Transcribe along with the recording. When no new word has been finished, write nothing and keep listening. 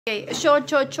Okay, a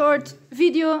short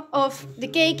video of the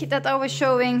cake that I was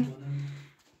showing.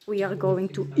 We are going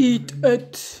to eat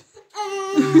it.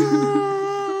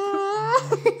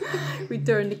 We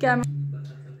turn the camera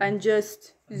and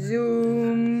just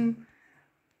zoom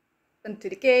into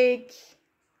the cake.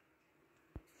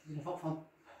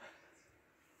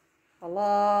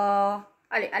 Voila.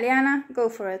 Aliana, go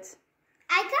for it.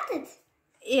 I got it.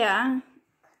 Yeah.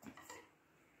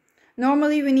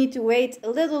 Normally we need to wait a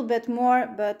little bit more,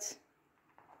 but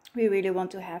we really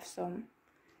want to have some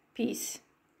piece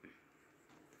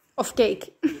of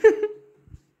cake.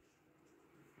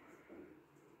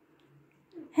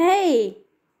 Hey!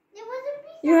 There was a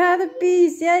piece. You had a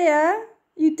piece, yeah.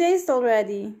 You taste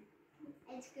already.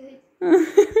 It's good. But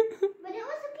it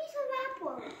was a piece of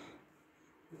apple.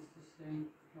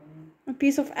 A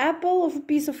piece of apple or a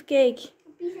piece of cake?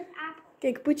 A piece of apple.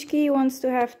 Kijk, Poetjkie wants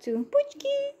to have two.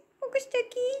 Poetjkie, ook een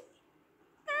stukje.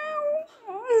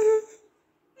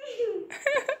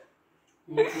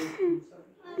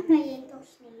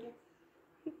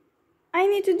 I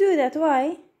need to do that,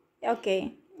 why?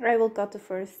 Okay, I will cut the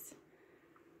first.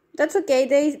 That's okay,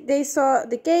 they saw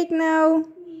the cake now.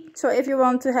 So if you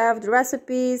want to have the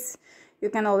recipes, you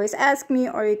can always ask me,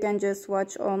 or you can just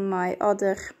watch on my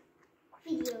other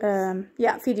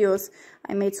videos.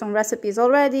 I made some recipes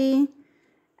already,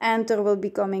 and there will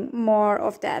be coming more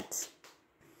of that.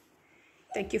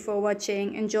 Thank you for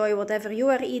watching. Enjoy whatever you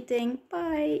are eating.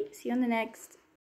 Bye. See you on the next.